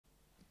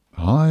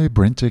Hi,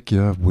 BrenTech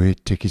here, where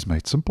tech is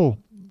made simple.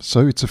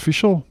 So it's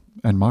official,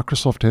 and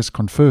Microsoft has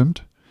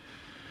confirmed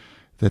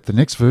that the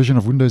next version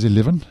of Windows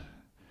 11,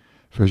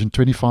 version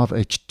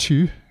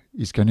 25H2,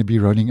 is going to be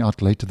rolling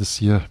out later this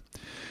year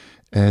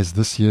as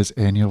this year's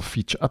annual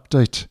feature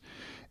update.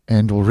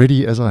 And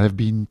already, as I have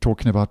been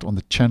talking about on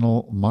the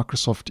channel,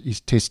 Microsoft is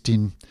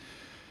testing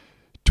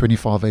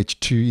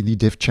 25H2 in the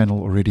dev channel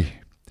already,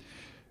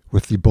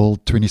 with the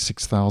build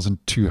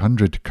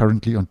 26,200.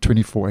 Currently on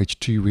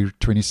 24H2, we're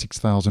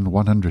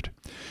 26,100.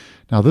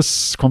 Now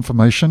this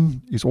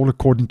confirmation is all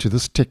according to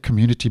this tech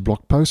community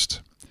blog post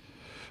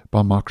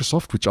by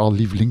Microsoft, which I'll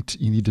leave linked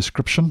in the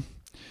description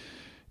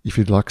if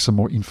you'd like some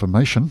more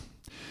information.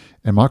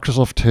 And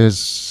Microsoft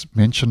has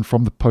mentioned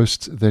from the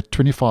post that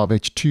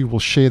 25H2 will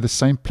share the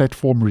same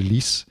platform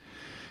release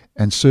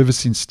and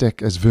servicing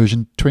stack as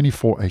version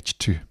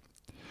 24H2.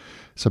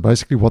 So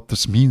basically what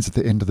this means at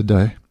the end of the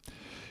day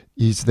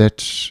is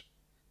that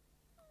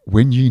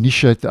when you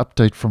initiate the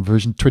update from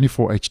version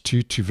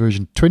 24H2 to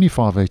version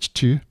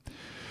 25H2,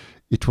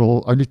 it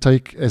will only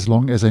take as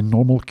long as a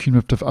normal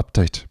cumulative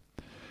update.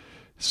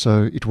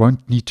 So it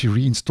won't need to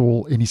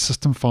reinstall any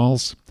system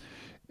files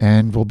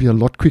and will be a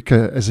lot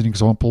quicker, as an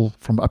example,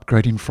 from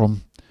upgrading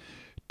from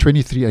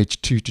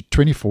 23H2 to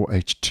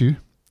 24H2,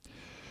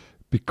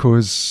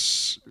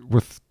 because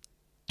with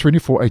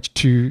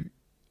 24H2,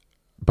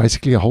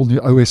 basically a whole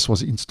new OS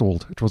was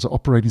installed. It was an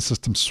operating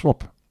system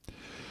swap.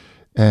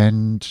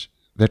 And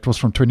that was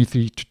from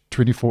 23 to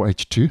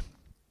 24H2,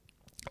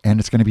 and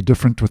it's going to be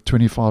different with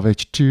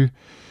 25H2,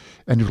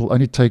 and it will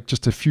only take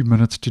just a few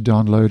minutes to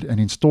download and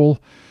install.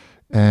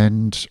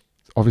 And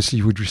obviously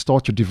you would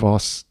restart your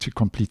device to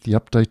complete the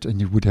update,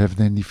 and you would have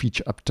then the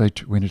feature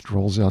update when it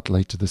rolls out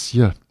later this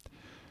year.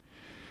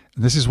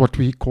 And this is what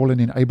we call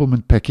an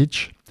enablement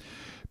package,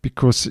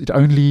 because it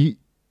only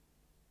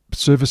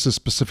services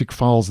specific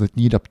files that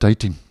need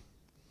updating.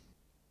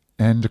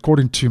 And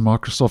according to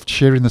Microsoft,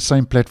 sharing the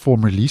same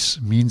platform release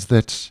means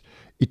that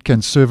it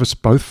can service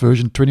both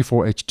version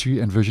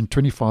 24H2 and version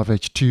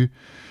 25H2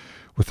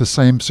 with the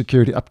same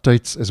security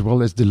updates, as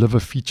well as deliver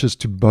features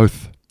to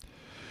both.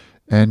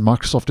 And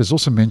Microsoft has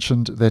also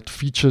mentioned that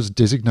features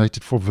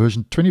designated for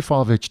version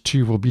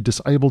 25H2 will be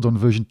disabled on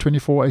version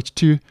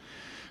 24H2,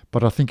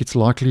 but I think it's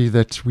likely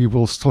that we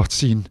will start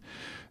seeing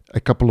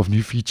a couple of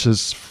new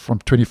features from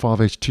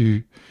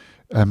 25H2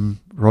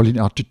 rolling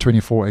out to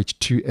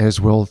 24H2 as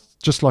well.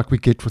 Just like we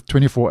get with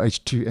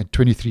 24H2 and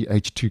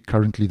 23H2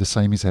 currently, the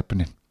same is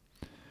happening.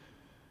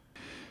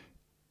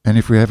 And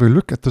if we have a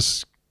look at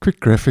this quick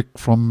graphic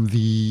from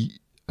the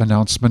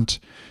announcement,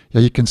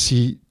 here you can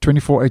see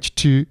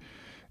 24H2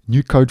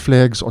 new code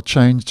flags are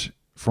changed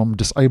from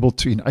disabled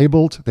to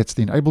enabled. That's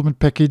the enablement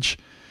package.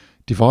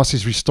 Device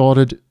is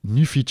restarted,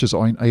 new features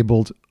are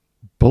enabled,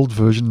 build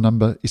version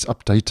number is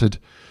updated,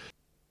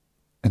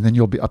 and then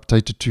you'll be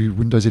updated to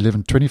Windows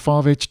 11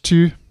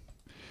 25H2.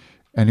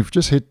 And if we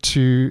just head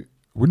to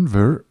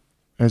WinVer,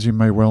 as you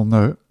may well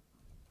know,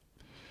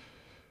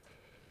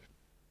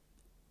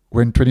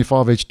 when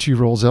 25H2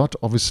 rolls out,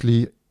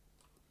 obviously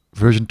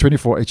version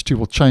 24H2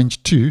 will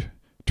change to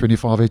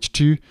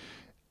 25H2,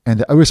 and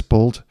the OS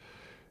build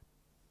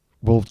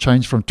will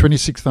change from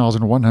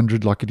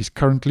 26,100 like it is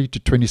currently to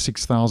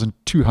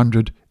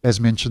 26,200. As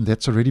mentioned,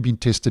 that's already been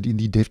tested in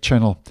the dev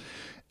channel,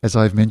 as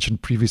I've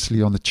mentioned previously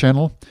on the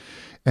channel.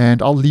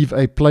 And I'll leave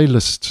a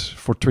playlist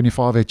for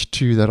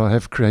 25H2 that I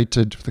have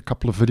created with a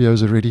couple of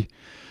videos already.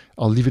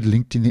 I'll leave it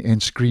linked in the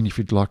end screen if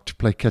you'd like to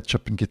play catch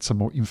up and get some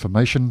more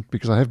information,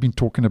 because I have been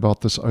talking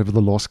about this over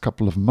the last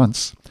couple of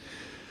months.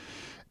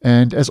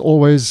 And as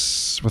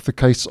always, with the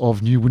case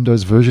of new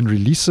Windows version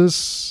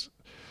releases,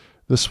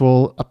 this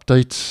will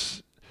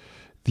update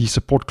the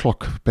support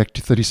clock back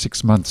to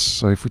 36 months.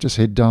 So if we just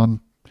head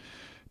down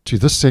to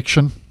this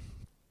section,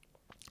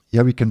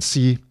 here we can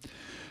see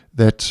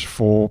that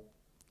for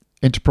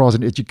Enterprise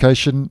and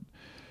Education,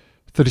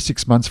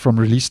 36 months from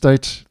release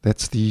date,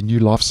 that's the new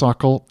life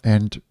cycle,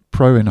 and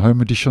Pro and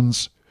Home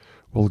editions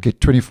will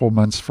get 24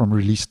 months from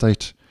release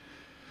date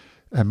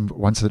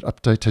once that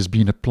update has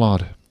been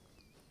applied.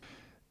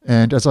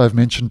 And as I've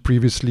mentioned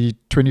previously,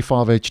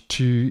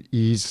 25H2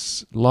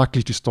 is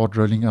likely to start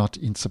rolling out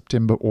in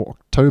September or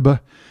October.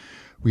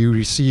 We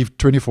received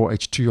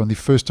 24H2 on the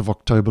 1st of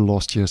October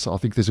last year, so I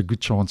think there's a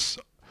good chance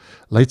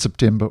late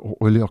September or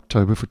early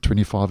October for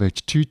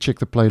 25H2. Check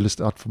the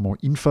playlist out for more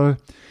info.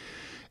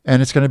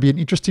 And it's going to be an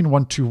interesting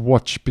one to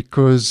watch,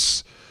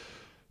 because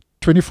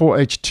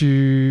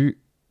 24H2,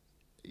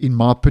 in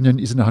my opinion,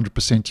 isn't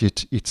 100%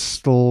 yet. It's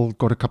still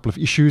got a couple of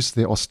issues.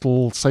 There are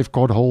still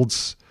safeguard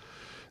holds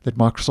that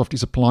Microsoft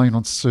is applying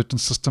on certain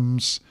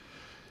systems.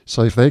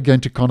 So if they're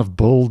going to kind of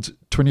build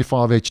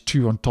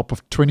 25H2 on top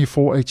of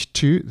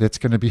 24H2, that's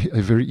going to be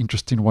a very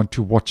interesting one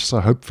to watch. So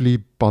hopefully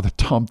by the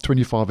time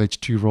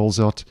 25H2 rolls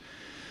out,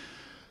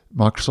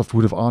 Microsoft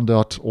would have ironed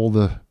out all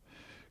the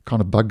kind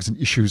of bugs and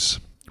issues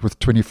with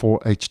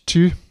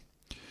 24H2.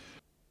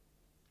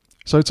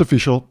 So it's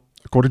official.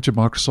 According to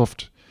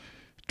Microsoft,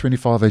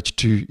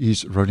 25H2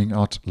 is rolling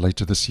out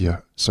later this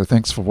year. So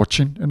thanks for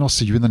watching, and I'll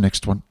see you in the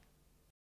next one.